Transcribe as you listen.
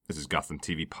This is Gotham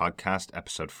TV Podcast,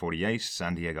 episode 48,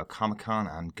 San Diego Comic-Con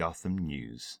and Gotham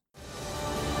News.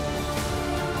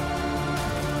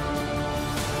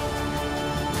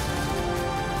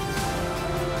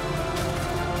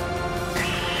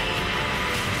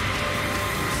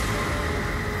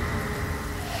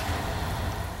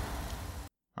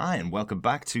 Hi, and welcome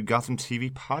back to Gotham TV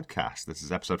Podcast. This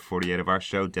is episode 48 of our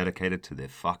show dedicated to the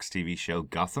Fox TV show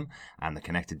Gotham and the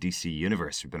connected DC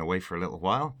universe. We've been away for a little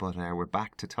while, but we're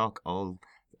back to talk all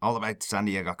about San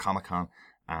Diego Comic-Con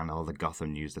and all the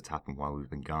Gotham news that's happened while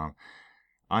we've been gone.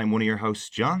 I'm one of your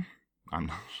hosts, John. I'm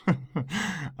not one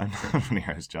of your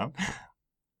hosts, John.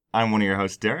 I'm one of your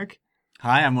hosts, Derek.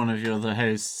 Hi, I'm one of your other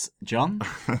hosts, John.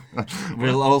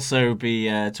 We'll also be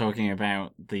talking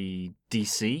about the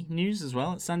DC news as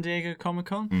well at San Diego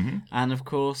Comic-Con. Mm-hmm. And of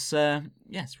course,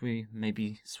 yes, we may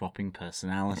be swapping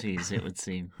personalities, it would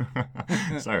seem.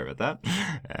 Sorry about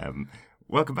that.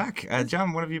 Welcome back.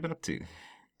 John, what have you been up to?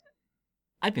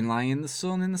 I've been lying in the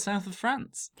sun in the south of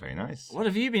France. Very nice. What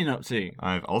have you been up to?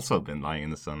 I've also been lying in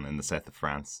the sun in the south of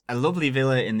France. A lovely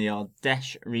villa in the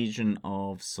Ardèche region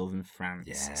of southern France.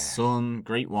 Yeah. Sun,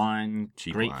 great wine,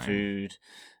 Cheap great wine. food,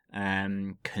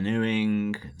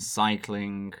 canoeing,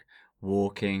 cycling,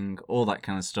 walking, all that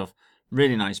kind of stuff.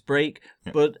 Really nice break,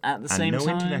 Yeah. but at the And same no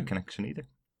time... internet connection either.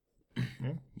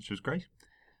 Yeah, which was great.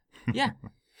 Yeah.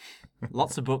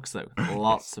 Lots of books, though.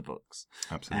 Lots of books.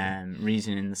 Absolutely.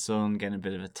 Reading in the sun, getting a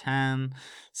bit of a tan,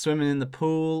 swimming in the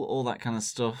pool, all that kind of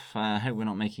stuff. I hope we're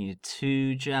not making you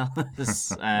too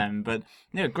jealous. But,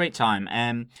 yeah, great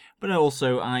time. But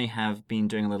also, I have been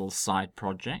doing a little side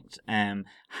project,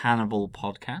 Hannibal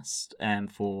podcast,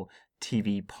 for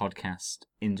TV Podcast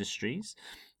Industries,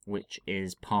 which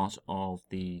is part of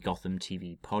the Gotham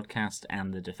TV Podcast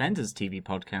and the Defenders TV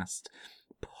Podcast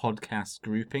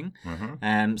grouping.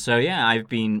 Mm-hmm. So yeah, I've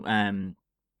been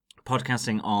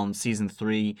podcasting on season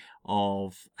 3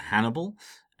 of Hannibal.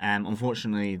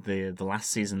 Unfortunately, the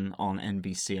last season on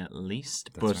NBC at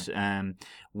least. That's but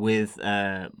with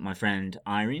my friend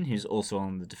Irene, who's also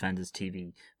on the Defenders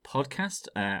TV podcast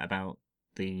about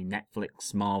the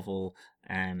Netflix Marvel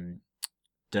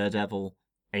Daredevil,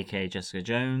 aka Jessica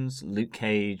Jones, Luke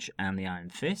Cage, and the Iron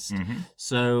Fist. Mm-hmm.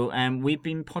 So we've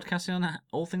been podcasting on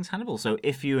all things Hannibal. So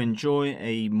if you enjoy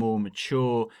a more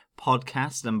mature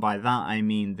podcast, and by that I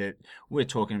mean that we're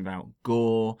talking about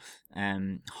gore,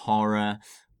 horror,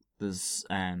 there's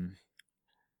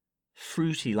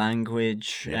fruity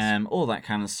language, Yes. all that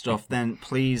kind of stuff, then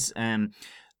please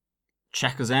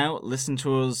check us out. Listen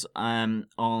to us on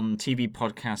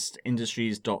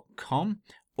tvpodcastindustries.com.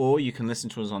 Or you can listen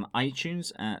to us on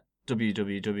iTunes at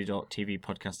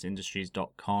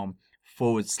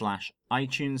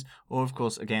www.tvpodcastindustries.com/iTunes, or of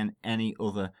course, again, any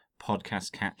other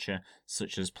podcast catcher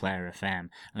such as Player FM.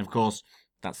 And of course,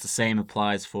 that's the same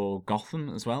applies for Gotham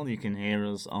as well. You can hear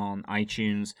us on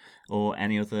iTunes or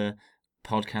any other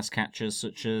podcast catchers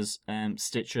such as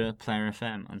Stitcher, Player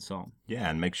FM, and so on. Yeah,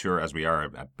 and make sure, as we are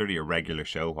a pretty irregular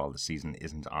show while the season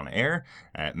isn't on air,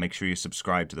 make sure you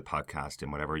subscribe to the podcast in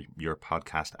whatever your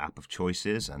podcast app of choice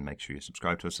is, and make sure you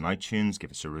subscribe to us on iTunes, give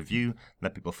us a review,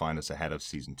 let people find us ahead of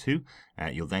season 2.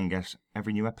 You'll then get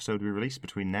every new episode we release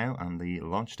between now and the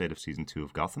launch date of season 2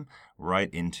 of Gotham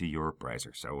right into your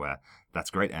browser. So that's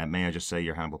great. May I just say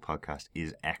your Hannibal podcast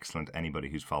is excellent.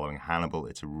 Anybody who's following Hannibal,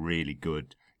 it's a really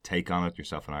good take on it.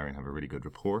 Yourself and Irene have a really good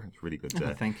rapport. It's really good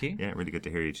to, Thank you. Yeah, really good to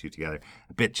hear you two together.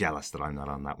 A bit jealous that I'm not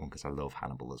on that one because I love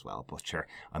Hannibal as well. But sure,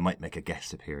 I might make a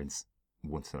guest appearance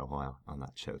once in a while on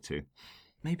that show too.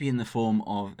 Maybe in the form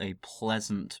of a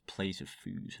pleasant plate of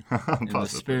food. In the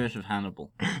spirit of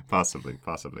Hannibal. Possibly.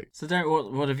 So Derek,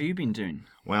 what have you been doing?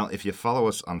 Well, if you follow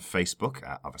us on Facebook,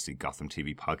 obviously Gotham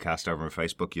TV Podcast over on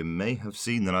Facebook, you may have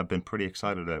seen that I've been pretty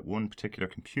excited about one particular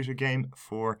computer game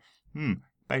for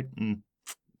about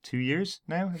 2 years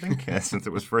now, I think, since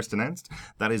it was first announced.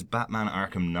 That is Batman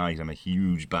Arkham Knight. I'm a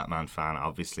huge Batman fan,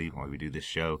 obviously, while we do this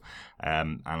show.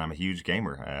 And I'm a huge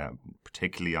gamer,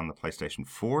 particularly on the PlayStation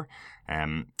 4.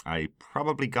 I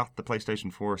probably got the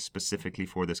PlayStation 4 specifically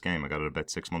for this game. I got it about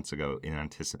 6 months ago in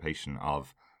anticipation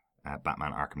of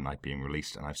Batman Arkham Knight being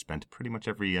released. And I've spent pretty much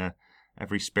every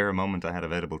spare moment I had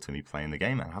available to me playing the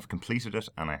game, and I've completed it,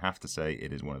 and I have to say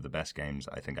it is one of the best games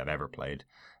I think I've ever played.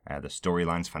 The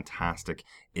storyline's fantastic.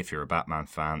 If you're a Batman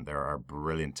fan, there are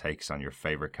brilliant takes on your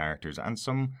favourite characters and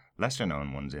some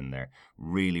lesser-known ones in there.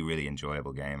 Really, really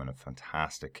enjoyable game and a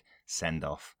fantastic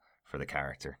send-off for the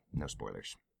character. No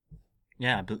spoilers.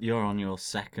 Yeah, but you're on your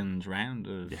second round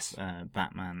of Yes.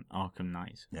 Batman Arkham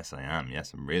Knight. Yes, I am.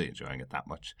 Yes, I'm really enjoying it that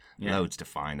much. Yeah. Loads to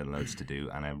find and loads to do,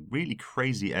 and a really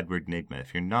crazy Edward Nygma.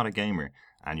 If you're not a gamer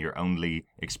and your only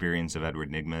experience of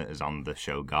Edward Nygma is on the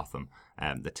show Gotham,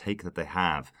 the take that they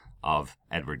have of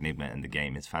Edward Nygma in the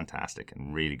game is fantastic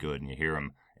and really good, and you hear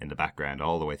him in the background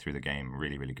all the way through the game.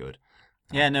 Really, really good.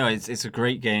 Yeah, no, it's a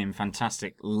great game.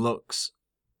 Fantastic. Looks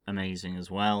amazing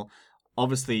as well.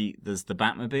 Obviously, there's the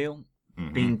Batmobile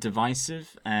Mhm. being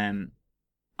divisive.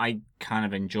 I kind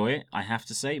of enjoy it, I have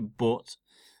to say, but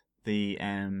the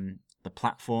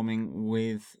platforming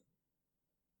with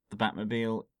the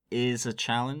Batmobile is a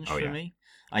challenge Oh, for yeah. me.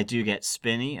 I do get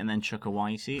spinny and then chuck a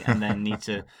whitey and then need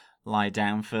to lie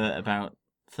down for about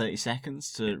 30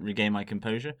 seconds to regain my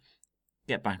composure,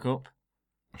 get back up,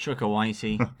 chuck a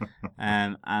whitey,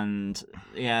 and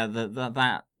yeah,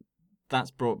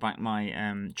 that's brought back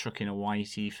my chucking a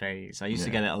whitey phase. I used to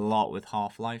Yeah. get it a lot with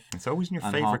Half-Life. It's always in your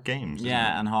And favorite games, isn't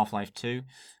Yeah, it? and Half-Life 2,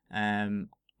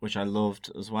 which I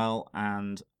loved as well.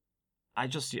 And I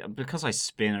just, because I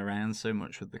spin around so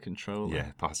much with the controller.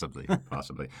 Yeah, possibly.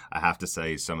 I have to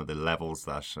say, some of the levels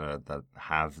that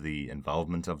have the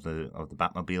involvement of the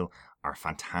Batmobile are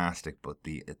fantastic. But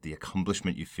the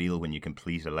accomplishment you feel when you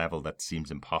complete a level that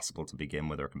seems impossible to begin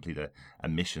with, or complete a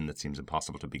mission that seems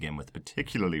impossible to begin with,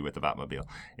 particularly with the Batmobile,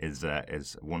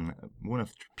 is one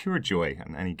of pure joy,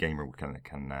 and any gamer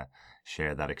can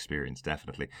share that experience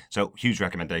definitely. So huge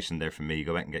recommendation there from me.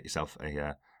 Go out and get yourself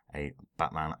a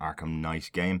Batman Arkham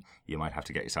Knight game. You might have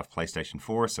to get yourself PlayStation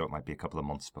 4, so it might be a couple of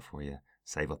months before you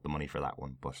save up the money for that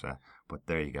one. But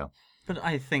there you go. But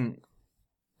I think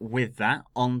with that,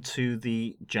 on to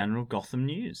the general Gotham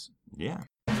news. Yeah.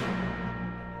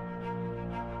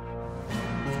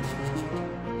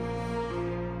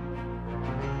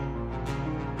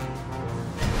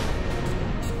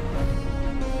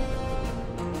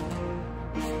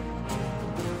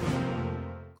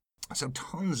 So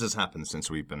tons has happened since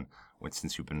we've been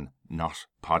not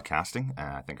podcasting.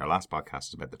 I think our last podcast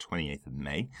was about the 28th of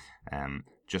May,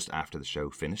 just after the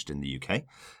show finished in the UK.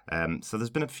 So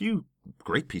there's been a few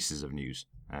great pieces of news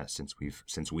since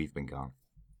we've been gone.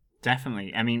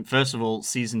 Definitely. I mean, first of all,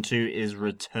 season 2 is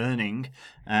returning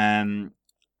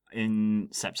in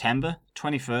September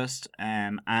 21st,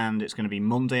 and it's going to be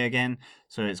Monday again.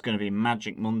 So it's going to be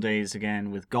Magic Mondays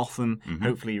again with Gotham,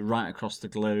 hopefully right across the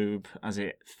globe, as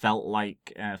it felt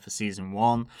like for season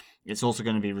 1. It's also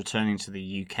going to be returning to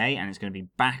the UK, and it's going to be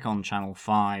back on Channel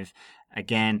 5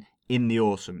 again in the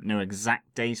autumn. No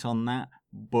exact date on that,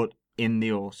 but in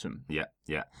the autumn. Yeah.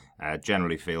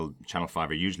 Generally feel Channel 5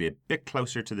 are usually a bit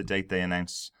closer to the date they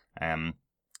announce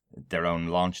their own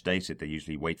launch date. They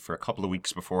usually wait for a couple of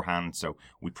weeks beforehand, so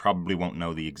we probably won't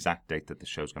know the exact date that the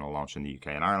show's going to launch in the UK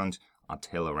and Ireland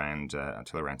until around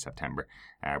September.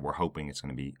 We're hoping it's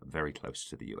going to be very close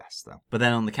to the US, though. But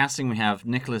then on the casting, we have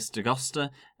Nicholas d'Agosta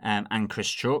and Chris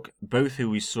Chalk, both who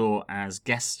we saw as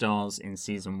guest stars in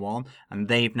season 1, and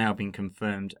they've now been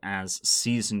confirmed as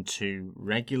season 2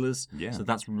 regulars. Yeah. So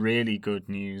that's really good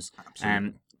news.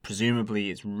 Absolutely.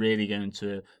 Presumably, it's really going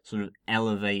to sort of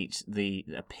elevate the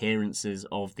appearances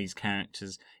of these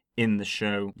characters in the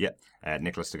show. Yeah,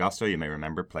 Nicholas d'Agosto, you may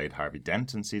remember, played Harvey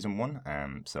Dent in season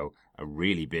 1. So a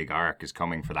really big arc is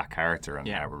coming for that character, and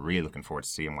we're really looking forward to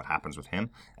seeing what happens with him.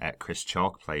 Chris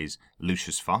Chalk plays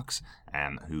Lucius Fox,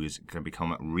 who is going to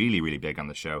become really, really big on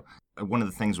the show. One of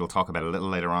the things we'll talk about a little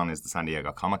later on is the San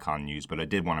Diego Comic-Con news, but I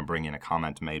did want to bring in a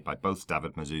comment made by both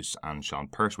David Mazouz and Sean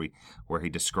Pertwee, where he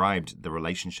described the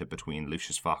relationship between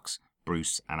Lucius Fox,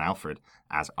 Bruce, and Alfred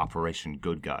as Operation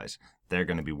Good Guys. They're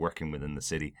going to be working within the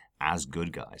city as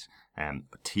good guys,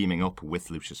 teaming up with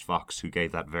Lucius Fox, who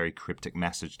gave that very cryptic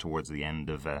message towards the end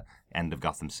of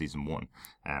Gotham season 1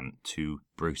 to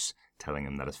Bruce, telling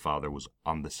him that his father was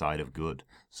on the side of good.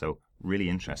 So really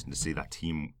interesting to see that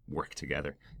team work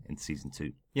together in season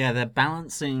 2. Yeah, they're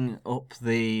balancing up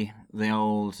the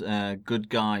old good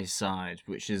guy side,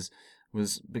 which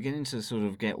was beginning to sort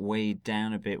of get weighed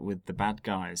down a bit with the bad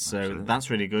guys. So Absolutely. that's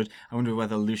really good. I wonder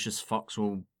whether Lucius Fox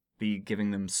will be giving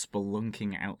them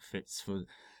spelunking outfits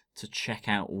to check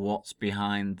out what's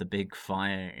behind the big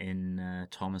fire in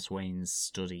Thomas Wayne's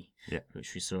study,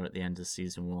 which we saw at the end of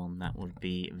season 1. That would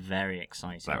be very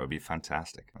exciting. That would be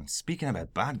fantastic. And speaking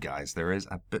about bad guys, there is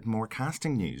a bit more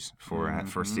casting news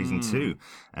for season 2.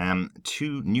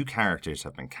 2 new characters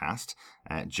have been cast.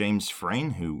 James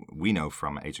Frain, who we know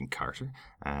from Agent Carter,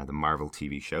 the Marvel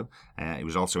TV show. He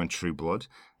was also in True Blood.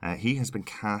 He has been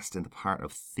cast in the part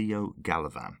of Theo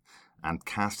Galavan. And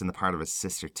cast in the part of his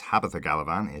sister Tabitha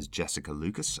Gallivan is Jessica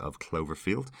Lucas of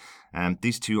Cloverfield.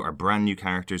 These two are brand new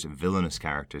characters, villainous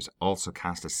characters, also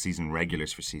cast as season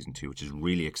regulars for season 2, which is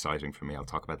really exciting for me. I'll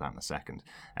talk about that in a second.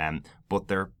 But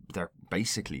they're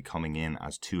basically coming in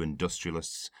as two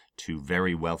industrialists, two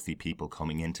very wealthy people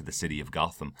coming into the city of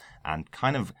Gotham and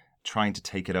kind of trying to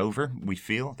take it over. We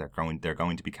feel they're going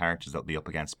to be characters that'll be up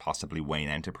against possibly Wayne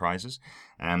Enterprises.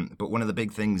 But one of the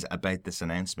big things about this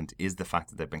announcement is the fact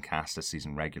that they've been cast as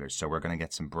season regulars. So we're going to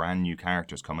get some brand new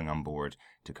characters coming on board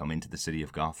to come into the city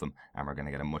of Gotham, and we're going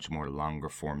to get a much more longer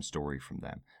form story from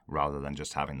them rather than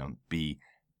just having them be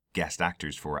guest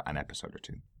actors for an episode or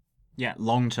two. Yeah,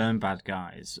 long-term bad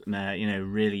guys,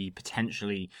 really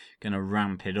potentially going to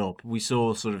ramp it up. We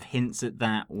saw sort of hints at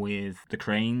that with the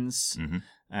Cranes,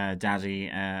 Daddy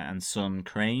and son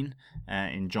Crane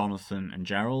in Jonathan and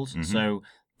Gerald. So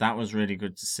that was really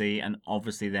good to see. And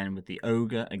obviously then with the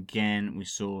Ogre, again, we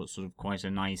saw sort of quite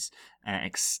a nice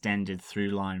extended through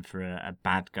line for a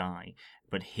bad guy.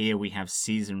 But here we have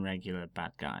season regular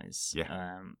bad guys.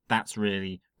 Yeah. That's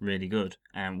really, really good.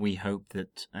 And we hope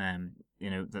that,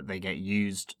 that they get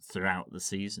used throughout the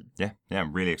season. Yeah,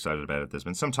 I'm really excited about it. There's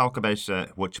been some talk about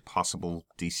which possible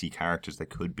DC characters they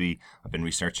could be. I've been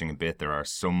researching a bit. There are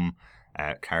some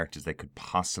characters they could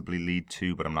possibly lead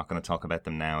to, but I'm not going to talk about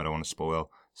them now. I don't want to spoil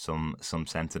some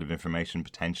sensitive information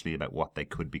potentially about what they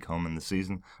could become in the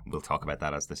season. We'll talk about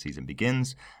that as the season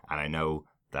begins. And I know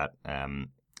that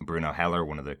Bruno Heller,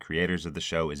 one of the creators of the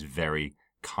show, is very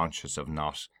conscious of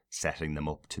not setting them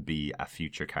up to be a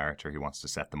future character. He wants to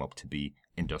set them up to be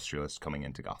industrialists coming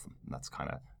into Gotham. And that's kind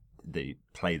of the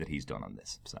play that he's done on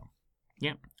this. So,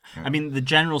 yeah. I mean, the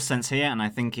general sense here, and I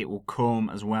think it will come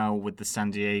as well with the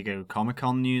San Diego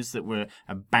Comic-Con news that we're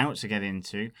about to get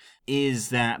into, is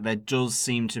that there does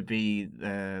seem to be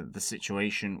the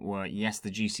situation where, yes,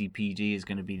 the GCPD is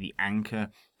going to be the anchor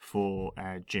for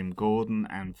Jim Gordon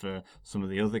and for some of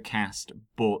the other cast,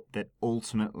 but that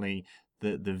ultimately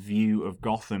the view of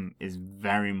Gotham is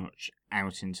very much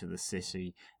out into the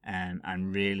city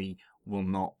and really will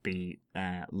not be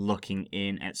looking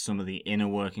in at some of the inner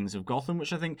workings of Gotham,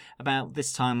 which I think about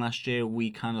this time last year we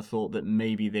kind of thought that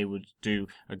maybe they would do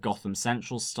a Gotham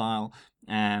Central style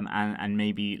and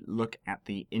maybe look at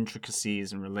the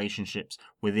intricacies and relationships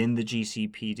within the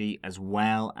GCPD as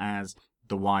well as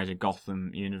the wider Gotham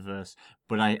universe.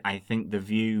 But I think the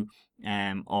view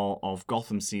of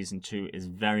Gotham Season 2 is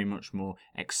very much more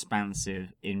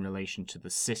expansive in relation to the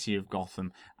city of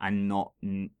Gotham and not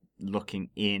looking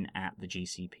in at the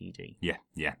GCPD. Yeah,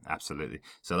 absolutely.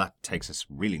 So that takes us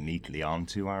really neatly on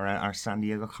to our San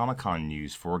Diego Comic-Con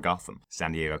news for Gotham.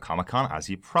 San Diego Comic-Con, as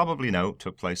you probably know,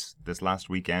 took place this last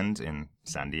weekend in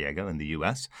San Diego in the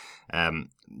US.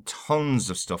 Tons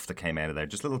of stuff that came out of there,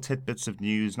 just little tidbits of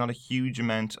news, not a huge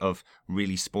amount of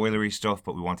really spoilery stuff,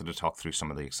 but we wanted to talk through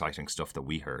some of the exciting stuff that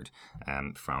we heard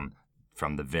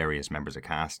from the various members of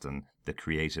cast and the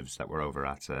creatives that were over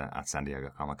at San Diego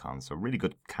Comic-Con. So really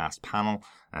good cast panel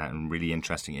and really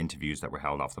interesting interviews that were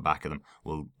held off the back of them.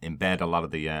 We'll embed a lot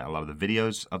of the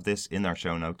videos of this in our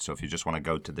show notes. So if you just want to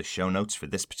go to the show notes for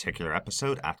this particular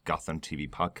episode at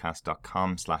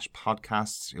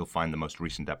gothamtvpodcast.com/podcasts, you'll find the most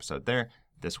recent episode there,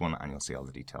 this one, and you'll see all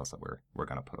the details that we're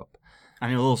going to put up.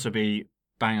 And it'll also be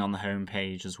bang on the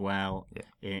homepage as well,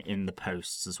 in the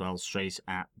posts as well, straight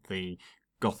at the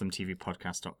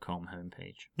GothamTVPodcast.com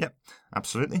homepage. Yep,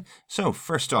 absolutely. So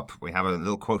first up, we have a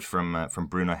little quote from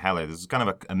Bruno Heller. This is kind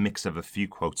of a mix of a few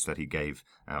quotes that he gave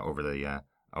over the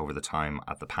time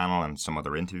at the panel and some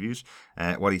other interviews.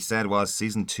 What he said was,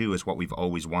 Season 2 is what we've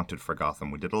always wanted for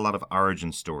Gotham. We did a lot of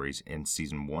origin stories in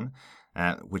Season 1,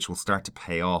 which will start to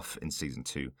pay off in Season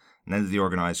 2. Now that the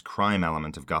organized crime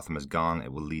element of Gotham is gone,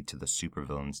 it will lead to the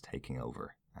supervillains taking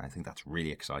over. And I think that's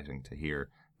really exciting to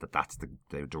hear that's the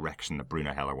direction that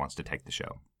Bruno Heller wants to take the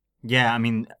show. Yeah, I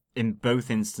mean, in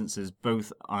both instances,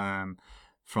 both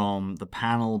from the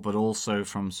panel, but also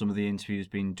from some of the interviews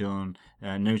being done,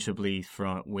 notably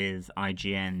with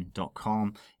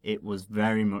IGN.com, it was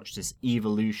very much this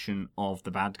evolution of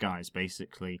the bad guys,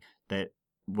 basically. That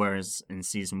whereas in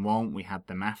Season 1, we had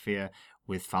the Mafia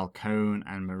with Falcone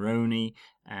and Maroni,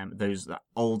 those that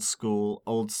old school,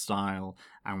 old style,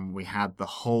 and we had the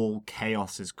whole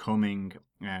chaos is coming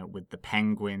with the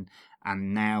Penguin,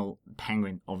 and now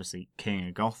Penguin, obviously King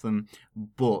of Gotham,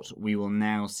 but we will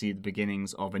now see the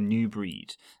beginnings of a new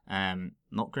breed,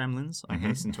 not gremlins, I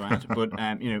hasten to add, but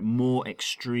more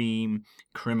extreme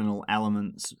criminal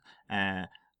elements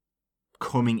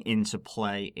coming into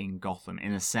play in Gotham.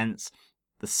 In a sense,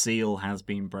 the seal has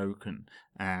been broken,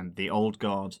 and the old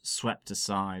guard swept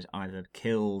aside, either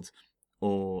killed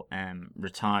or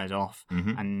retired off,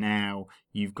 Mhm. and now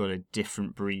you've got a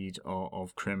different breed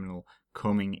of criminal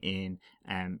coming in,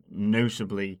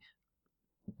 notably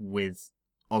with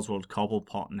Oswald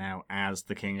Cobblepot now as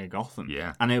the King of Gotham.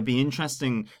 Yeah. And it'll be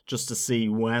interesting just to see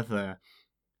whether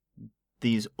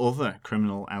these other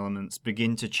criminal elements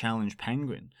begin to challenge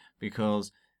Penguin,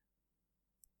 because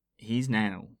he's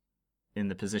now in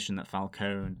the position that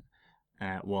Falcone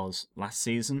was last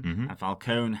season. Mhm. And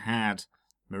Falcone had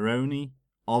Maroni,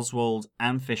 Oswald,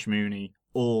 and Fish Mooney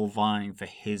all vying for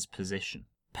his position.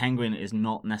 Penguin is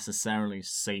not necessarily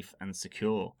safe and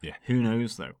secure. Yeah. Who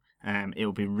knows, though?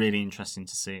 It'll be really interesting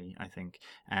to see, I think.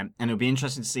 And it'll be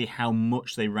interesting to see how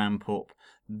much they ramp up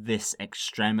this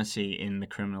extremity in the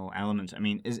criminal element. I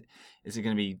mean, is it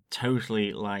going to be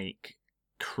totally, like,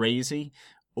 crazy?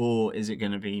 Or is it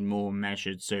going to be more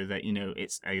measured so that,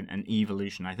 it's an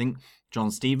evolution? I think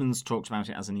John Stevens talks about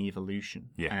it as an evolution.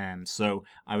 Yeah. So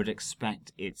I would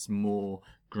expect it's more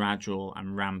gradual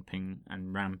and ramping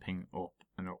up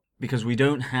and up. Because we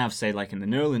don't have, say, like in the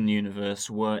Nolan universe,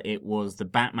 where it was the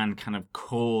Batman kind of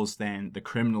caused then the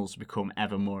criminals to become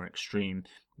ever more extreme.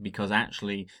 Because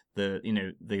actually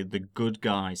the good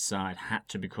guy side had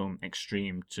to become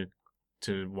extreme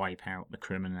to wipe out the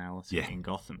criminality in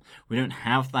Gotham. We don't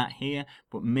have that here,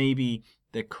 but maybe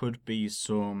there could be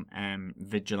some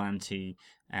vigilante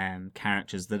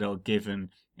characters that are given,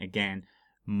 again,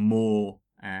 more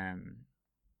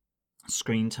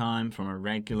screen time from a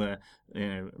regular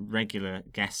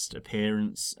guest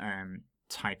appearance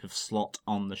type of slot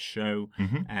on the show,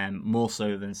 more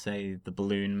so than, say, the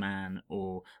Balloon Man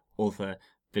or other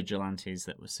vigilantes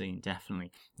that we're seeing,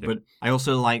 definitely. Yep. But I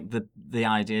also like the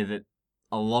idea that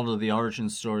a lot of the origin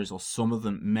stories, or some of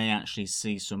them, may actually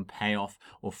see some payoff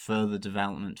or further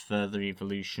development, further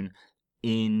evolution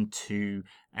into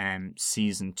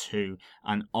season 2.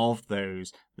 And of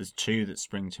those, there's 2 that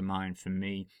spring to mind for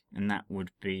me, and that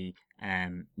would be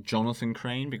Jonathan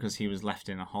Crane, because he was left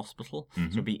in a hospital. So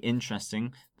it'd be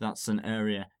interesting. That's an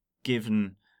area,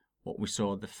 given what we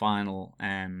saw at the final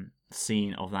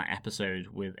scene of that episode,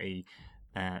 with a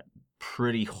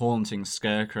pretty haunting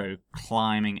Scarecrow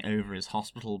climbing over his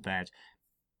hospital bed.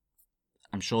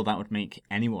 I'm sure that would make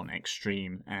anyone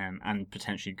extreme and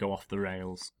potentially go off the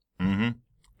rails. Mm-hmm.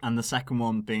 And the second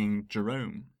one being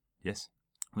Jerome. Yes.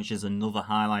 Which is another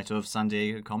highlight of San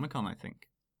Diego Comic-Con, I think.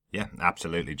 Yeah,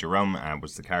 absolutely. Jerome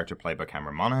was the character played by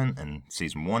Cameron Monaghan in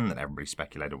season 1 that everybody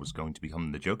speculated was going to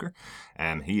become the Joker.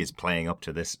 He is playing up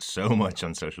to this so much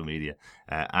on social media,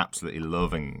 absolutely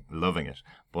loving it.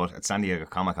 But at San Diego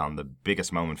Comic-Con, the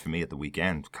biggest moment for me at the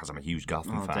weekend, because I'm a huge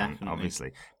Gotham fan, definitely.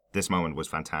 Obviously, this moment was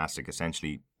fantastic.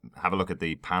 Essentially, have a look at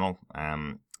the panel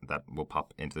that will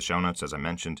pop into the show notes, as I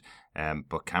mentioned.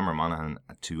 But Cameron Monaghan,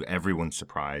 to everyone's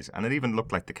surprise, and it even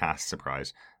looked like the cast's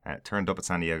surprise, turned up at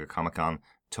San Diego Comic-Con,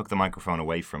 took the microphone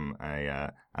away from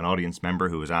an audience member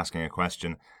who was asking a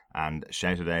question, and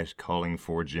shouted out, calling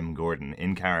for Jim Gordon,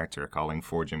 in character, calling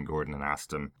for Jim Gordon, and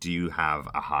asked him, "Do you have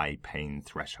a high pain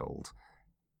threshold?"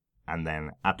 And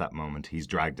then at that moment, he's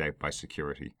dragged out by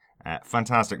security.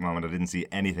 Fantastic moment. I didn't see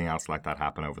anything else like that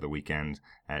happen over the weekend.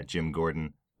 Jim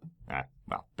Gordon,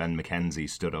 Ben McKenzie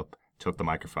stood up, took the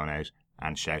microphone out,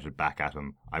 and shouted back at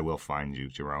him, "I will find you,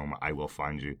 Jerome, I will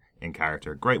find you," in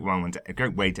character. Great moment, a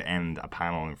great way to end a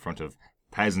panel in front of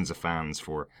thousands of fans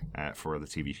for the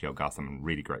TV show Gotham.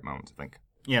 Really great moment, I think.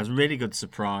 Yeah, it was a really good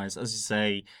surprise. As you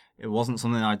say, it wasn't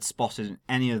something I'd spotted in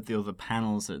any of the other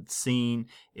panels I'd seen.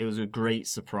 It was a great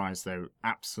surprise, though.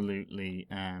 Absolutely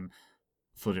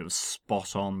thought it was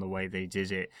spot on the way they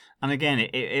did it. And again,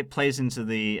 it plays into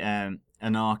the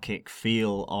anarchic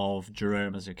feel of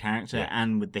Jerome as a character,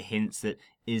 and with the hints that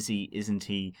isn't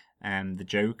he the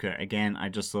Joker. Again, I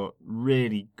just thought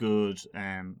really good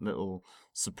little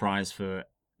surprise for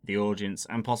the audience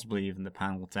and possibly even the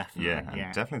panel, definitely.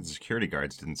 Yeah, definitely the security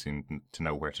guards didn't seem to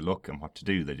know where to look and what to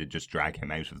do. They did just drag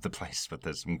him out of the place. But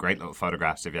there's some great little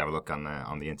photographs if you have a look on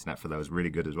the internet for those.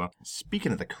 Really good as well.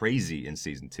 Speaking of the crazy in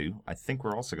season 2, I think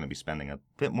we're also going to be spending a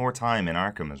bit more time in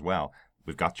Arkham as well.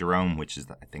 We've got Jerome, which is,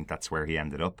 I think that's where he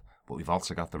ended up. But we've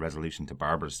also got the resolution to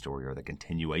Barbara's story, or the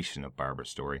continuation of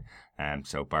Barbara's story.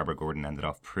 So Barbara Gordon ended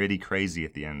off pretty crazy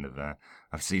at the end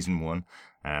of season 1.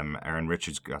 Erin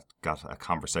Richards got a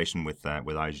conversation with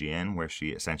IGN where she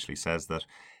essentially says that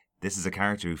this is a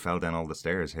character who fell down all the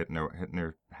stairs, hitting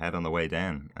her head on the way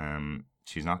down.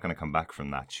 She's not going to come back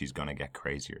from that. She's going to get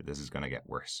crazier. This is going to get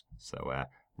worse. So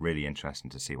really interesting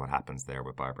to see what happens there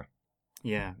with Barbara.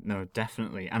 Yeah, no,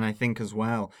 definitely. And I think as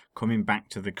well, coming back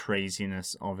to the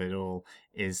craziness of it all,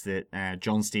 is that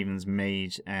John Stevens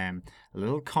made a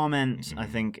little comment, I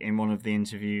think, in one of the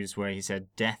interviews where he said,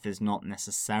 death is not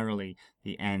necessarily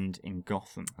the end in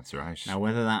Gotham. That's right. Now,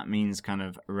 whether that means kind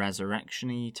of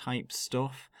resurrection-y type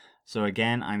stuff. So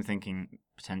again, I'm thinking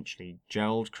potentially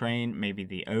Gerald Crane, maybe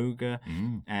the ogre,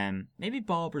 maybe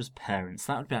Barbara's parents.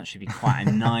 That would actually be quite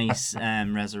a nice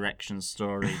resurrection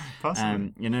story.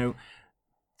 Possibly. You know,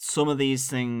 some of these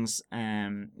things,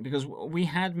 because we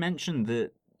had mentioned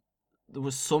that there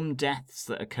were some deaths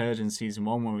that occurred in season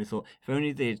 1 where we thought if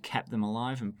only they had kept them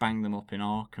alive and banged them up in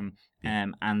Arkham,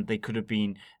 and they could have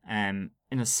been, in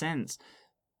a sense,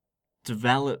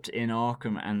 developed in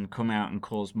Arkham and come out and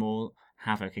cause more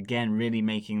havoc. Again, really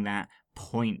making that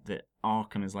point that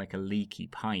Arkham is like a leaky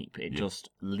pipe. It just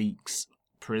leaks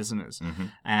prisoners.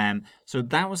 So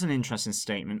that was an interesting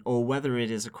statement, or whether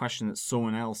it is a question that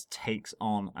someone else takes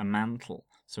on a mantle.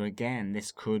 So again,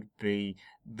 this could be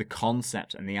the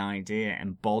concept and the idea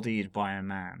embodied by a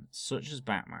man such as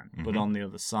Batman, but on the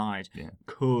other side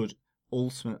could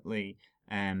ultimately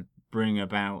bring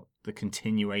about the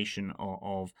continuation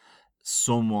of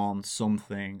someone,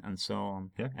 something, and so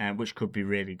on, which could be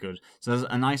really good. So there's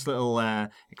a nice little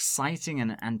exciting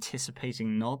and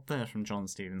anticipating nod there from John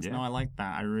Stevens. No, I like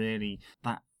that.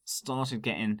 That started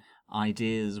getting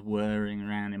ideas whirring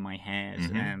around in my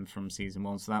head from season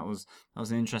 1. So that was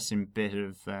an interesting bit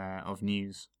of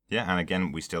news. Yeah, and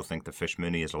again, we still think the Fish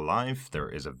Mooney is alive. There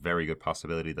is a very good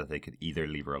possibility that they could either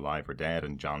leave her alive or dead,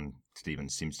 and John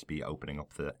Stevens seems to be opening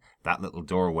up that little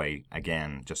doorway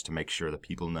again, just to make sure that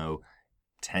people know,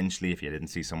 potentially, if you didn't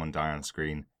see someone die on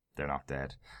screen, they're not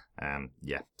dead.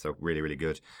 So really, really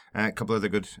good. A couple other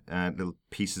good little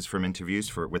pieces from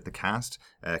interviews with the cast.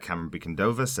 Cameron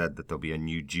Bicondova said that there'll be a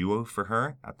new duo for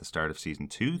her at the start of season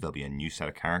 2. There'll be a new set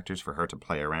of characters for her to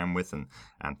play around with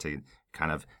and to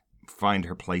kind of find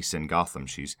her place in Gotham.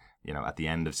 She's, at the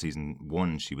end of season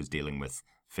 1, she was dealing with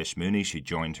Fish Mooney. She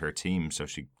joined her team, so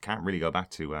she can't really go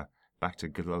back to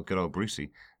good old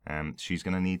Brucey. She's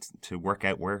going to need to work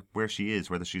out where she is,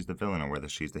 whether she's the villain or whether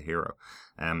she's the hero.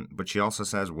 But she also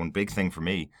says one big thing for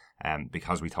me,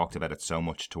 because we talked about it so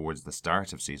much towards the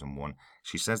start of season 1,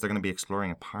 she says they're going to be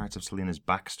exploring a part of Selina's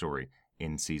backstory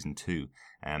in season 2.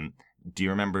 Do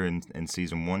you remember in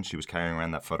season 1, she was carrying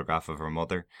around that photograph of her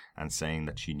mother and saying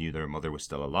that she knew that her mother was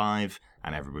still alive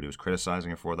and everybody was criticizing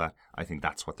her for that? I think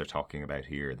that's what they're talking about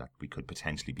here, that we could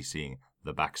potentially be seeing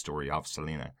the backstory of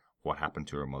Selina. What happened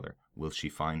to her mother? Will she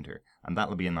find her? And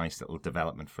that'll be a nice little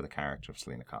development for the character of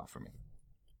Selina Kyle for me.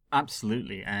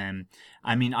 Absolutely.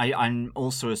 I'm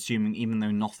also assuming, even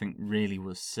though nothing really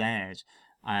was said,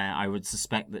 I would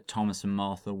suspect that Thomas and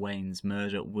Martha Wayne's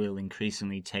murder will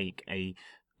increasingly take a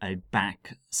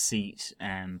back seat,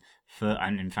 and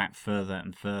in fact further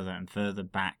and further and further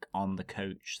back on the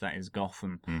coach that is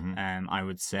Gotham. I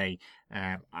would say.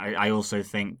 I also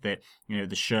think that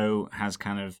the show has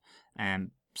kind of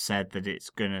said that it's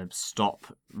going to stop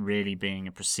really being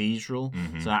a procedural.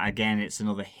 So again, it's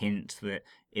another hint that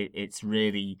it's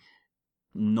really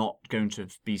not going to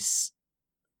be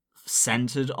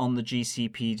centered on the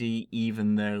GCPD,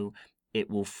 even though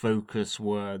it will focus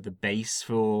where the base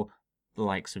for the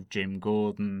likes of Jim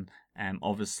Gordon,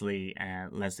 obviously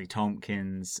Leslie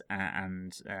Tompkins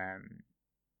and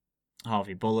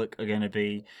Harvey Bullock are going to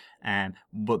be,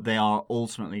 but they are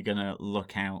ultimately going to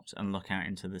look out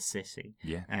into the city.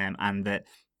 And that,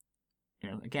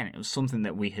 again, it was something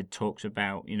that we had talked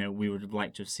about. We would have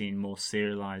liked to have seen more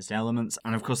serialized elements,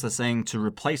 and of course they're saying to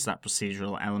replace that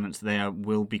procedural element, they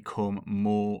will become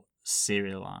more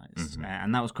serialized,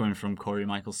 and that was coming from Corey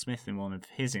Michael Smith in one of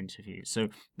his interviews. So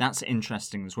that's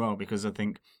interesting as well, because I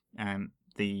think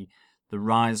the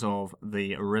rise of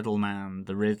the Riddleman,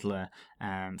 the Riddler,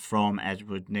 from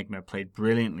Edward Nygma, played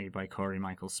brilliantly by Corey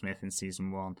Michael Smith in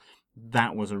season 1.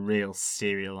 That was a real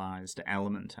serialized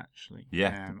element, actually,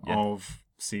 of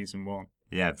season 1.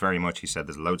 Yeah, very much. He said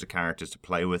there's loads of characters to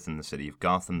play with in the city of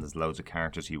Gotham. There's loads of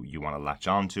characters you want to latch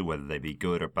on to, whether they be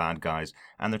good or bad guys.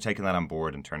 And they're taking that on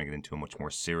board and turning it into a much more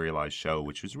serialized show,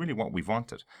 which was really what we've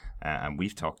wanted. And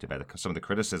we've talked about it, because some of the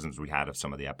criticisms we had of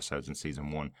some of the episodes in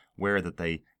season 1 were that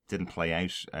they didn't play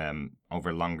out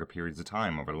over longer periods of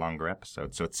time, over longer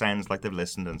episodes. So it sounds like they've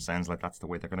listened, and sounds like that's the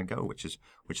way they're going to go, which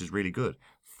is really good.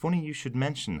 Funny you should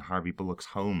mention Harvey Bullock's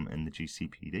home in the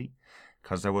GCPD,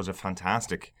 because there was a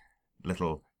fantastic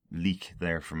little leak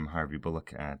there from Harvey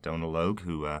Bullock. Donal Logue,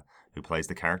 who plays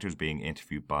the character, is being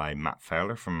interviewed by Matt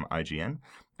Fowler from IGN,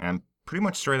 and pretty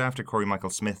much straight after Corey Michael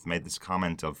Smith made this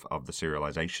comment of the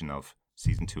serialization of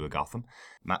season 2 of Gotham,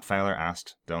 Matt Fowler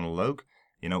asked Donal Logue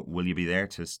will you be there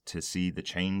to see the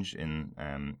change in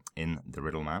the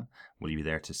Riddle Man? Will you be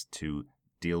there to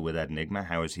deal with Enigma?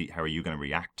 How are you going to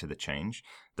react to the change?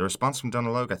 The response from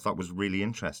Donal Logue I thought was really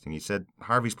interesting. He said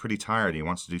Harvey's pretty tired. He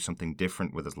wants to do something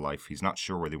different with his life. He's not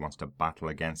sure whether he wants to battle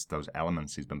against those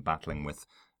elements he's been battling with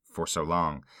for so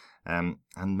long. And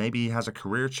maybe he has a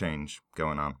career change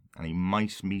going on, and he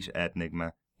might meet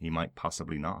Enigma. He might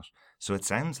possibly not. So it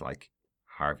sounds like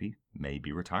Harvey may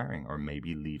be retiring or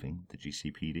maybe leaving the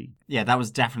GCPD. Yeah, that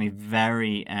was definitely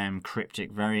very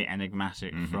cryptic, very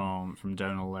enigmatic from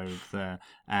Donal Logue there.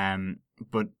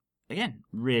 But again,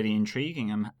 really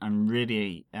intriguing. I'm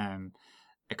really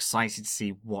excited to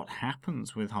see what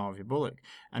happens with Harvey Bullock.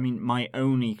 I mean, my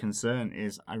only concern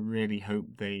is I really hope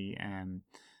he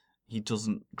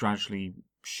doesn't gradually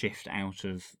shift out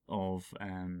of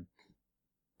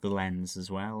the lens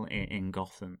as well in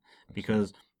Gotham,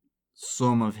 because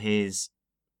some of his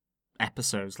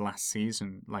episodes last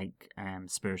season, like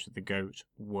Spirit of the Goat,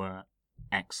 were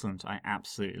excellent. I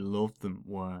absolutely loved them.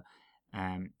 Where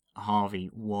Harvey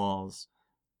was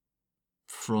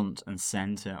front and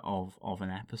center of an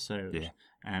episode. Yeah.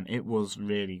 It was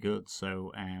really good.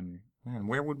 So, and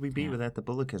where would we be without the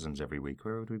Bullockisms every week?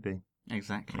 Where would we be?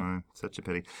 Exactly. Such a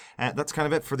pity. That's kind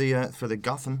of it for the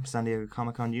Gotham San Diego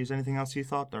Comic-Con news. Anything else you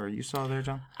thought or you saw there,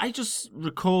 John? I just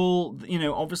recall,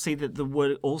 obviously that there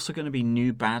were also going to be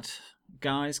new bad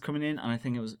guys coming in, and I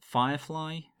think it was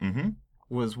Firefly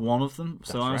was one of them.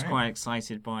 So I was quite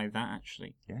excited by that,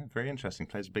 actually. Yeah, very interesting.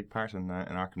 Plays a big part in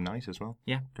Arkham Knight as well.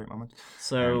 Yeah. Great moment.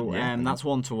 So that's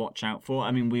one to watch out for.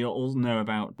 I mean, we all know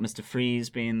about Mr. Freeze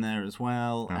being there as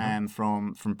well,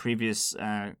 from previous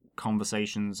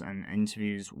conversations and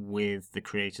interviews with the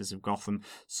creators of Gotham.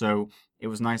 So it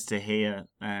was nice to hear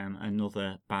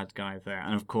another bad guy there.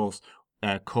 And of course,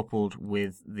 coupled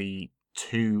with the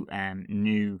two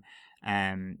new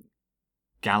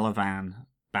Galavan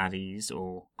baddies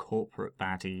or corporate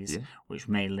baddies, which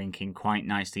may link in quite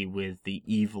nicely with the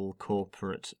evil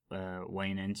corporate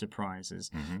Wayne Enterprises,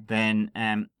 then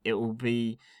it'll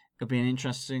be an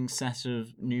interesting set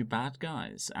of new bad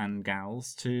guys and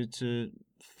gals to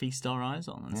feast our eyes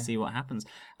on and see what happens.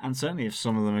 And certainly if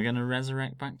some of them are going to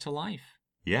resurrect back to life.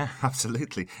 Yeah,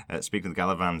 absolutely. Speaking of the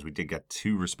Galavans, we did get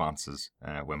 2 responses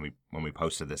when we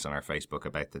posted this on our Facebook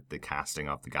about the casting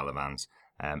of the Galavans.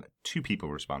 2 people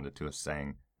responded to us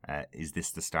saying, is this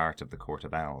the start of the Court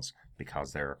of Owls?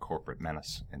 Because they're a corporate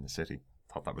menace in the city.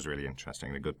 Thought that was really interesting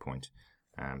and a good point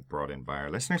brought in by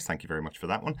our listeners. Thank you very much for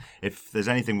that one. If there's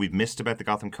anything we've missed about the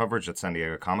Gotham coverage at San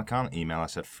Diego Comic-Con, email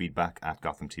us at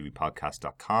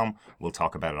feedback@gothamtvpodcast.com. We'll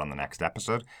talk about it on the next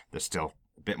episode. There's still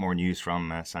a bit more news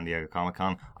from San Diego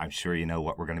Comic-Con. I'm sure you know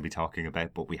what we're going to be talking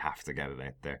about, but we have to get it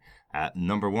out there.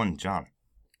 Number 1, John,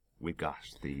 we've got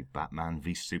the Batman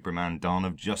v Superman Dawn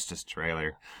of Justice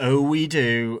trailer. Oh, we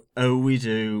do. Oh, we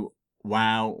do.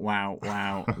 Wow.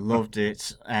 Loved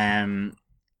it.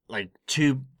 Like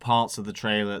 2 parts of the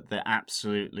trailer that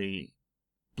absolutely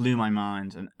blew my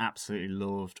mind and absolutely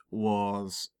loved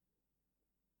was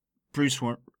Bruce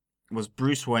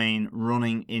Wayne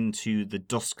running into the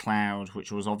dust cloud,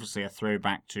 which was obviously a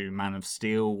throwback to Man of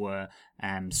Steel, where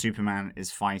Superman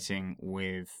is fighting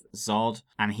with Zod,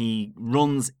 and he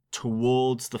runs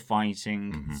towards the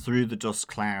fighting through the dust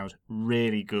cloud.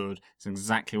 Really good. It's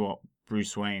exactly what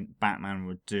Bruce Wayne, Batman,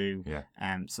 would do. Yeah.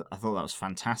 So I thought that was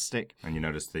fantastic. And you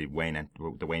notice the Wayne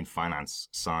Finance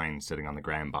sign sitting on the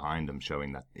ground behind him,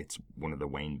 showing that it's one of the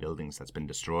Wayne buildings that's been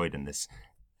destroyed in this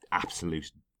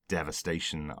absolute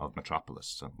devastation of Metropolis.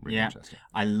 So really interesting.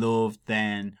 I loved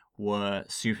then where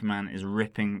Superman is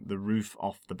ripping the roof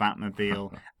off the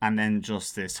Batmobile and then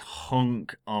just this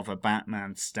hunk of a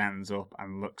Batman stands up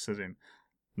and looks at him.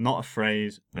 Not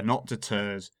afraid, not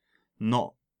deterred,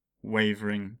 not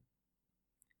wavering,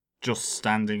 just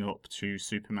standing up to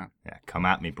Superman. Yeah, come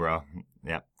at me, bro.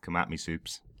 Yeah, come at me,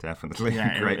 Soups. Definitely.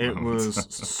 Yeah, Great it was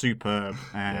superb.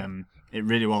 It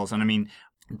really was. And I mean,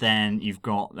 then you've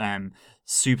got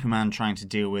Superman trying to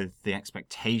deal with the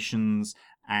expectations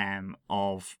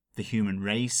of the human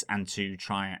race and to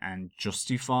try and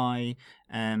justify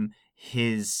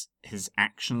his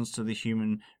actions to the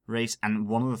human race. And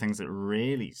one of the things that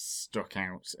really stuck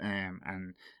out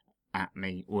and at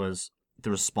me was the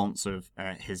response of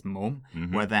his mum,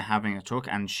 where they're having a talk,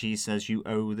 and she says, "You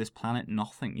owe this planet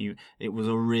nothing." It was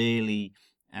a really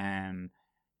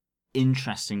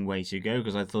interesting way to go,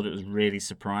 because I thought it was really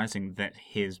surprising that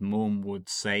his mum would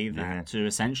say that to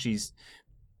essentially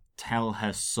tell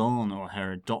her son or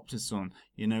her adopted son,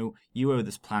 you owe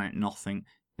this planet nothing.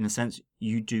 In a sense,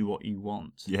 you do what you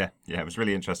want. Yeah, it was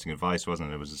really interesting advice, wasn't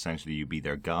it? It was essentially, you be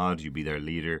their god, you be their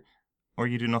leader, or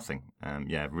you do nothing.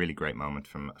 Yeah, really great moment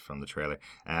from the trailer.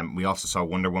 We also saw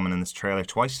Wonder Woman in this trailer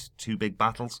twice, 2 big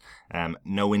battles.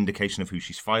 No indication of who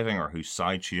she's fighting or whose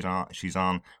side she's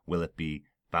on. Will it be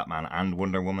Batman and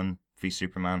Wonder Woman v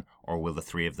Superman, or will the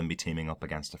 3 of them be teaming up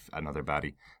against another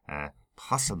baddie?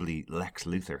 Possibly Lex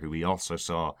Luthor, who we also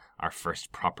saw our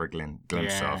first proper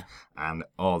glimpse of, and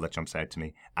all that jumps out to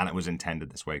me, and it was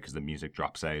intended this way because the music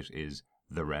drops out, is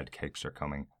 "The red capes are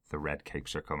coming. The red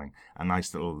capes are coming." A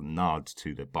nice little nod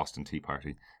to the Boston Tea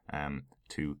Party,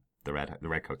 to the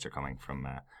redcoats are coming from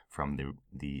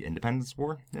the Independence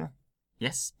War. Yeah.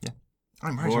 Yes. Yeah.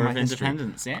 I'm right War on my of history.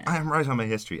 Independence, yeah. I am right on my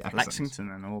history. Excellent.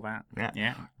 Lexington and all that.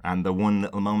 Yeah. And the one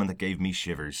little moment that gave me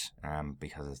shivers,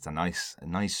 because it's a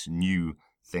nice new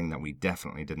thing that we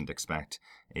definitely didn't expect,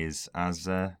 is as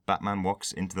Batman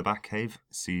walks into the Batcave,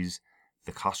 sees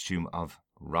the costume of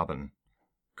Robin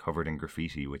covered in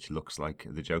graffiti, which looks like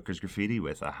the Joker's graffiti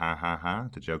with a ha ha ha,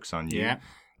 the joke's on you. Yeah.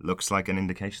 Looks like an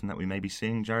indication that we may be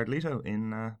seeing Jared Leto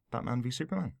in Batman v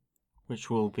Superman.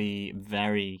 Which will be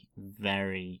very,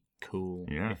 very cool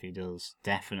if he does.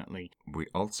 Definitely. We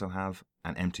also have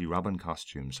an empty Robin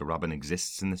costume. So Robin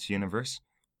exists in this universe.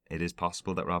 It is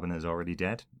possible that Robin is already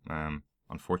dead,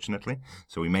 unfortunately.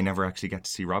 So we may never actually get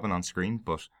to see Robin on screen,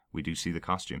 but we do see the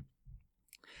costume.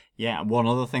 Yeah, one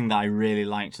other thing that I really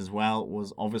liked as well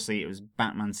was obviously it was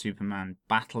Batman, Superman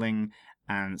battling,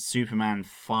 and Superman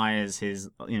fires his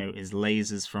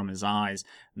lasers from his eyes,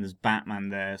 and there's Batman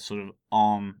there sort of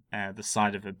on the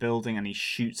side of a building, and he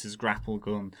shoots his grapple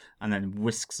gun and then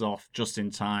whisks off just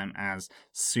in time as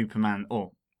Superman,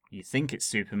 or you think it's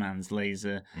Superman's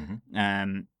laser,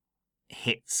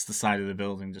 hits the side of the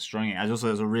building, destroying it.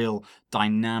 There's a real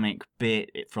dynamic bit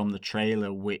from the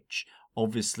trailer, which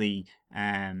obviously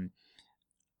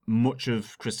much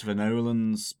of Christopher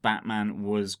Nolan's Batman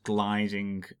was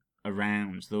gliding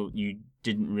around, though you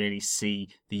didn't really see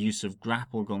the use of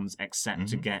grapple guns except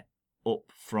to get up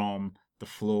from the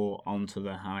floor onto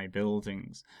the high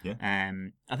buildings. Yeah.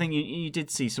 I think you did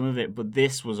see some of it, but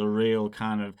this was a real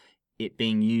kind of it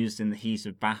being used in the heat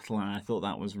of battle, and I thought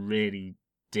that was really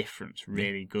different,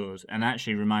 really good, and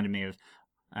actually reminded me of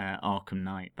Arkham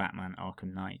Knight, Batman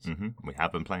Arkham Knight. We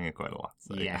have been playing it quite a lot.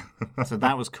 So yeah. So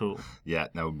that was cool. Yeah,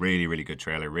 no, really, really good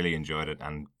trailer. Really enjoyed it,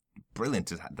 and brilliant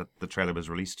that the trailer was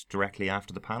released directly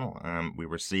after the panel. We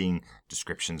were seeing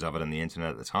descriptions of it on the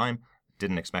internet at the time.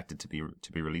 Didn't expect it to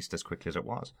be released as quickly as it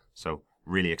was. So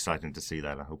really exciting to see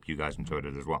that. I hope you guys enjoyed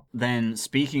it as well. Then,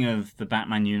 speaking of the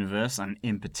Batman universe, and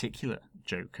in particular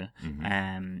Joker,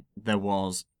 there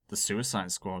was the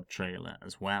Suicide Squad trailer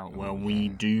as well, where we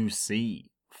do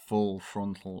see full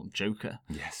frontal Joker.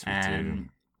 Yes, we do.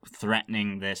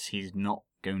 Threatening that he's not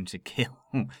going to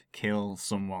kill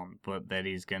someone, but that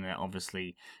he's going to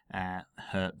obviously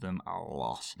hurt them a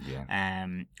lot. Yeah.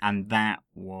 And that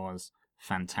was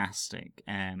fantastic.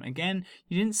 Again,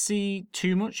 you didn't see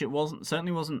too much. It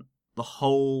certainly wasn't the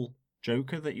whole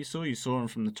Joker that you saw. You saw him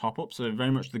from the top up, so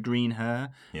very much the green hair,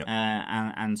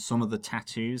 and some of the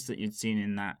tattoos that you'd seen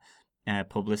in that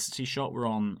publicity shot were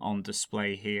on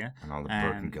display here. And all the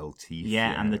broken gold teeth.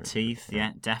 Yeah, and the teeth,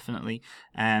 definitely.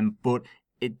 But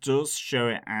it does show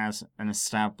it as an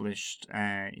established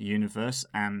universe,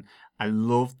 and I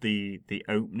love the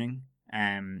opening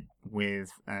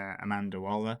with Amanda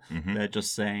Waller. They're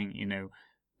just saying,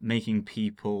 making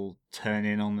people turn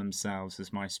in on themselves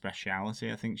is my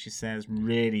speciality, I think she says.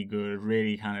 Really good,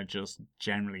 really kind of just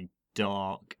generally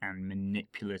dark and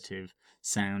manipulative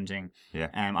sounding. Yeah.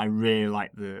 I really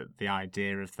like the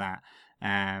idea of that.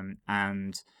 And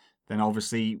then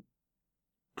obviously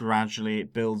gradually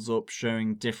it builds up,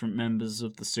 showing different members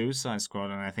of the Suicide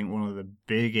Squad, and I think one of the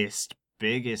biggest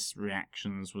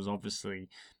reactions was obviously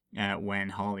when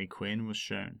Harley Quinn was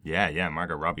shown. Yeah,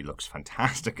 Margot Robbie looks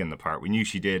fantastic in the part. We knew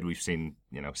she did. We've seen,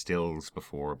 stills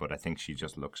before, but I think she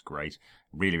just looks great.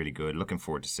 Really, really good. Looking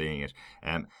forward to seeing it.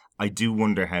 I do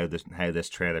wonder how this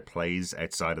trailer plays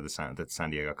outside of the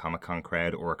San Diego Comic-Con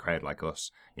crowd, or a crowd like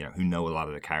us, who know a lot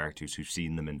of the characters, who've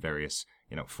seen them in various,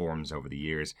 forms over the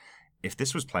years. If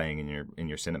this was playing in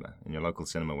your cinema, in your local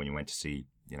cinema, when you went to see,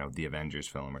 the Avengers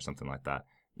film or something like that,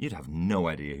 you'd have no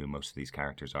idea who most of these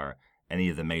characters are. Any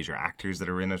of the major actors that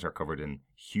are in it are covered in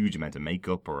huge amount of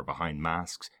makeup or behind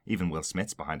masks. Even Will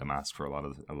Smith's behind a mask for a lot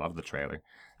of the trailer.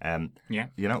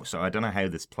 So I don't know how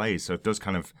this plays. So it does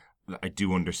kind of, I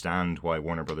do understand why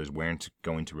Warner Brothers weren't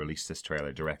going to release this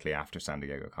trailer directly after San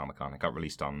Diego Comic-Con. It got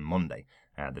released on Monday,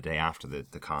 the day after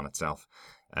the con itself.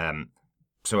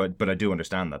 But I do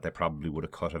understand that they probably would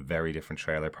have cut a very different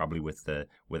trailer, probably with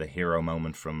a hero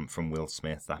moment from Will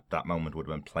Smith. That moment would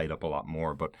have been played up a lot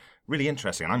more. But really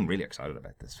interesting, and I'm really excited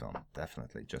about this film.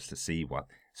 Definitely, just to see what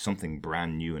something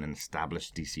brand new in an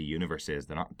established DC universe is.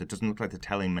 It doesn't look like they're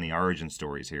telling many origin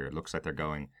stories here. It looks like they're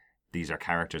going. These are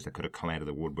characters that could have come out of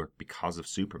the woodwork because of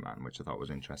Superman, which I thought was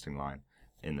an interesting line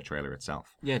in the trailer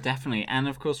itself. Yeah, definitely. And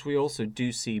of course, we also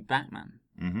do see Batman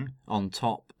on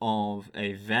top of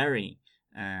a very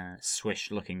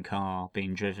swish-looking car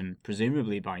being driven,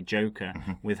 presumably by Joker,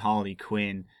 with Harley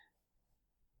Quinn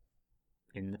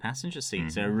in the passenger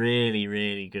seat. So really,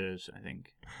 really good, I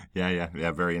think. Yeah,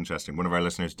 very interesting. One of our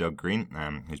listeners, Doug Green,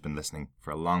 who's been listening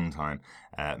for a long time,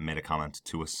 made a comment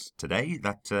to us today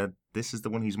that this is the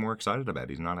one he's more excited about.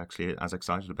 He's not actually as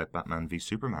excited about Batman v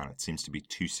Superman. It seems to be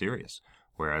too serious,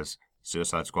 whereas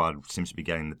Suicide Squad seems to be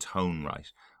getting the tone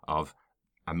right of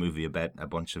a movie about a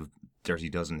bunch of dirty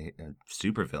dozen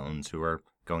supervillains who are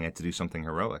going out to do something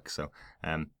heroic. So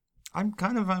I'm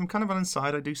kind of on his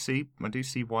side. I do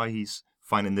see why he's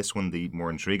finding this one the more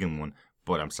intriguing one.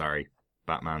 But I'm sorry,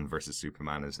 Batman versus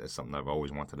Superman is something I've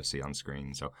always wanted to see on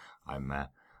screen. So I'm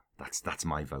that's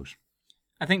my vote.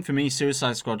 I think for me,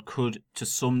 Suicide Squad could, to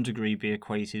some degree, be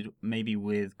equated maybe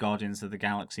with Guardians of the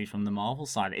Galaxy from the Marvel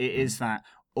side. It is that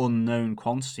unknown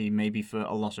quantity, maybe for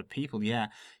a lot of people. Yeah,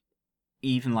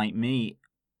 even like me,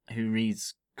 who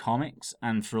reads comics,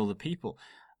 and for other people,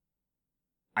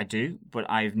 I do, but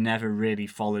I've never really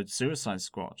followed Suicide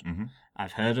Squad.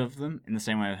 I've heard of them in the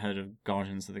same way I've heard of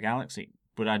Guardians of the Galaxy,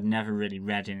 but I'd never really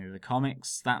read any of the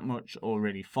comics that much or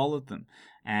really followed them.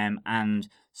 And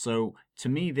so, to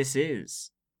me, this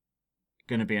is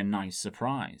going to be a nice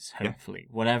surprise, hopefully.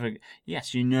 Yeah. Whatever,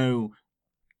 yes,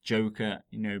 Joker,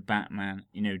 Batman,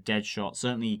 Deadshot.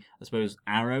 Certainly, I suppose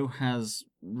Arrow has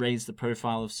raised the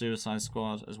profile of Suicide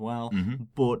Squad as well.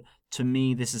 But to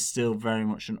me, this is still very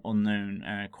much an unknown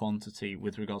quantity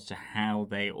with regards to how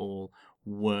they all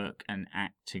work and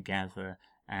act together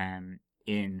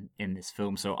in this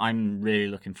film. So I'm really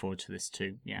looking forward to this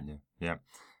too. Yeah.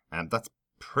 And that's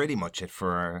pretty much it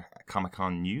for our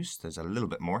Comic-Con news. There's a little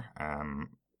bit more.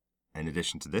 In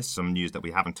addition to this, some news that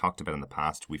we haven't talked about in the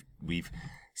past. We've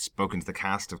spoken to the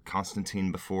cast of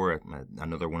Constantine before,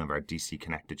 another one of our DC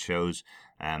connected shows.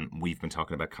 We've been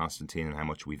talking about Constantine and how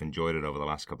much we've enjoyed it over the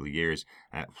last couple of years.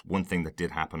 One thing that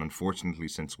did happen, unfortunately,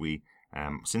 since we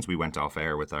went off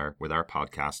air with our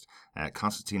podcast,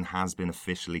 Constantine has been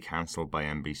officially cancelled by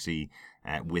NBC,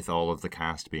 with all of the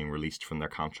cast being released from their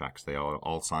contracts. They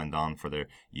all signed on for their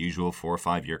usual 4 or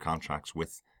 5 year contracts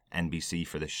with NBC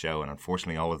for this show, and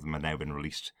unfortunately all of them have now been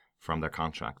released from their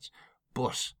contracts.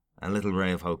 But a little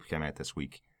ray of hope came out this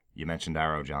week. You mentioned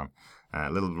Arrow, John. A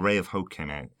little ray of hope came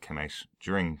out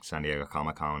during San Diego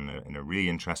Comic-Con in a really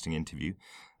interesting interview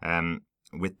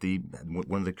with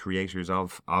one of the creators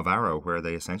of Arrow, where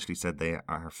they essentially said they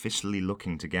are officially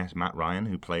looking to get Matt Ryan,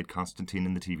 who played Constantine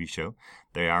in the TV show,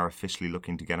 they are officially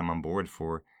looking to get him on board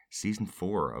for season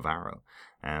 4 of Arrow.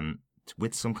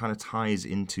 With some kind of ties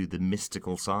into the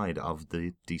mystical side of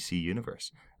the DC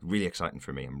universe. Really exciting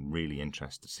for me. I'm really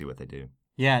interested to see what they do.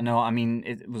 Yeah, no, I mean,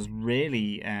 it was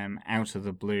really out of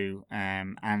the blue,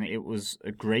 and it was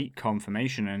a great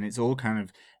confirmation, and it's all kind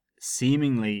of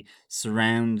seemingly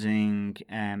surrounding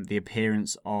the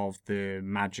appearance of the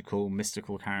magical,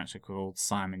 mystical character called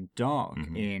Simon Dark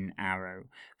in Arrow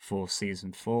for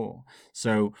season 4.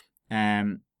 So,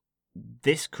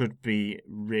 this could be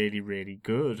really, really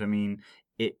good. I mean,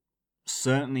 it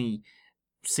certainly,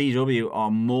 CW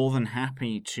are more than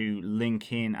happy to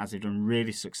link in, as they've done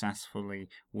really successfully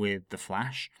with The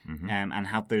Flash, and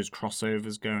have those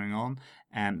crossovers going on.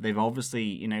 They've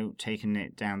obviously, taken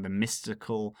it down the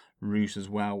mystical route as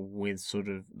well with sort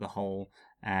of the whole,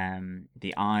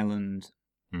 the island.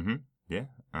 Yeah,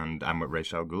 and with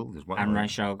Ra's al Ghul as well. And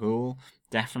Ra's al Ghul,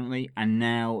 definitely. And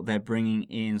now they're bringing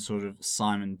in sort of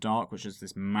Simon Dark, which is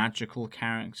this magical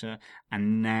character.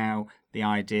 And now the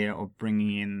idea of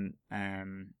bringing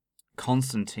in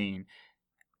Constantine.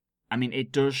 I mean,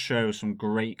 it does show some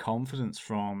great confidence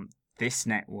from this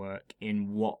network in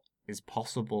what is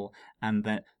possible, and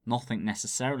that nothing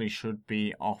necessarily should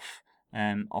be off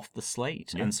the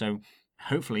slate. Yeah. And so,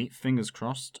 hopefully, fingers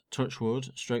crossed, touch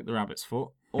wood, stroke the rabbit's foot,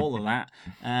 all of that.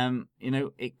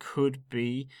 It could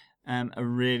be a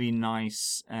really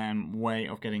nice way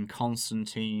of getting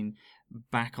Constantine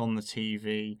back on the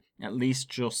TV, at least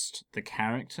just the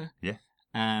character. Yeah.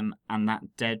 And that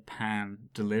deadpan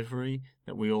delivery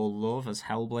that we all love as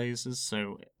Hellblazers.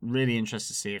 So really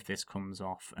interested to see if this comes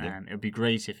off. It would be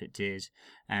great if it did.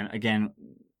 Again,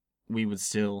 we would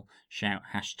still shout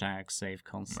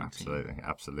 #SaveConstantine.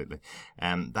 Absolutely.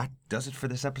 That does it for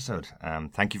this episode.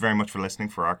 Thank you very much for listening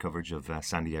for our coverage of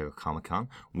San Diego Comic-Con.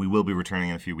 We will be returning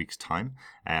in a few weeks' time.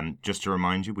 Just to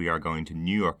remind you, we are going to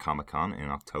New York Comic-Con in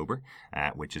October,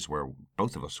 which is where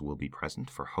both of us will be present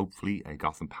for hopefully a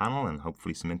Gotham panel and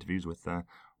hopefully some interviews with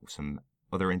some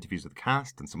other interviews with the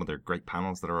cast and some other great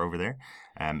panels that are over there.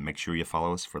 Make sure you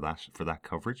follow us for that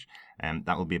coverage.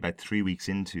 That will be about 3 weeks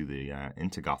into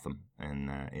Gotham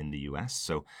in the US.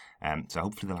 So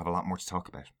hopefully they'll have a lot more to talk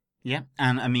about. Yeah,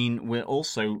 and I mean, we're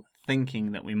also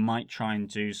thinking that we might try and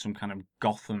do some kind of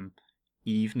Gotham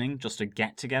evening, just a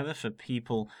get together for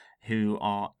people who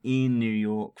are in New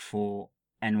York for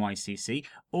NYCC,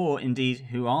 or indeed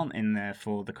who aren't in there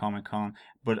for the Comic-Con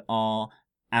but are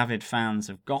avid fans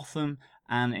of Gotham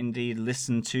and indeed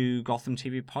listen to Gotham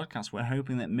TV podcasts. We're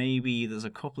hoping that maybe there's a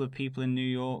couple of people in New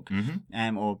York, or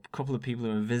a couple of people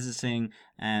who are visiting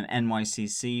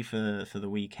NYCC for the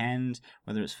weekend,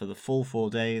 whether it's for the full 4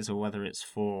 days or whether it's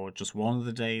for just one of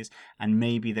the days, and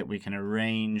maybe that we can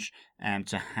arrange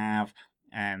to have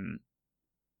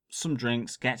some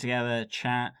drinks, get together,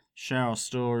 chat, share our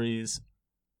stories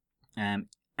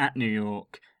at New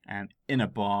York, in a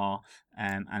bar,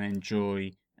 and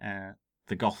enjoy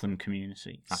the Gotham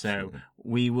community. Absolutely. So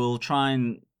we will try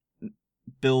and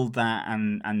build that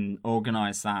and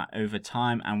organize that over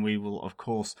time, and we will of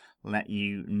course let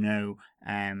you know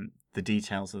the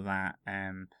details of that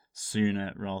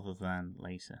sooner rather than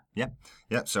later. Yeah.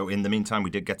 So in the meantime, we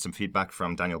did get some feedback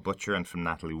from Daniel Butcher and from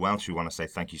Natalie Welch. We want to say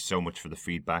thank you so much for the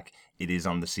feedback. It is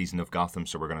on the season of Gotham,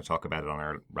 so we're going to talk about it on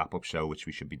our wrap-up show, which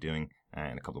we should be doing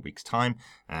in a couple of weeks' time.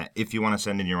 If you want to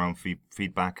send in your own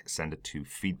feedback, send it to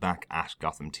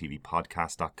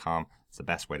feedback@gothamtvpodcast.com. It's the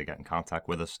best way to get in contact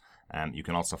with us. You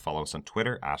can also follow us on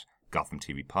Twitter @Gotham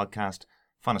TV Podcast.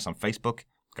 Find us on Facebook,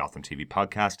 Gotham TV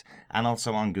Podcast, and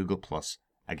also on Google+.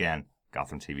 Again,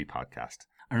 Gotham TV Podcast.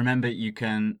 And remember, you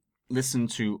can listen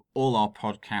to all our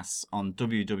podcasts on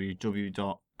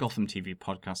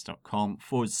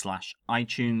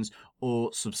www.gothamtvpodcast.com/iTunes,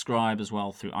 or subscribe as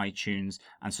well through iTunes,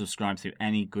 and subscribe through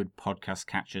any good podcast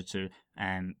catcher to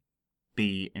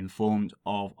be informed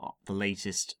of the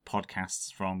latest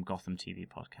podcasts from Gotham TV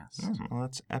Podcasts. Well,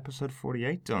 that's episode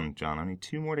 48 done, John. Only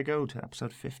 2 more to go to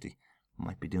episode 50.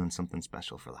 Might be doing something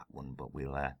special for that one, but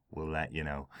we'll let you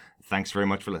know. Thanks very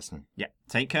much for listening. Yeah,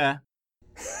 take care.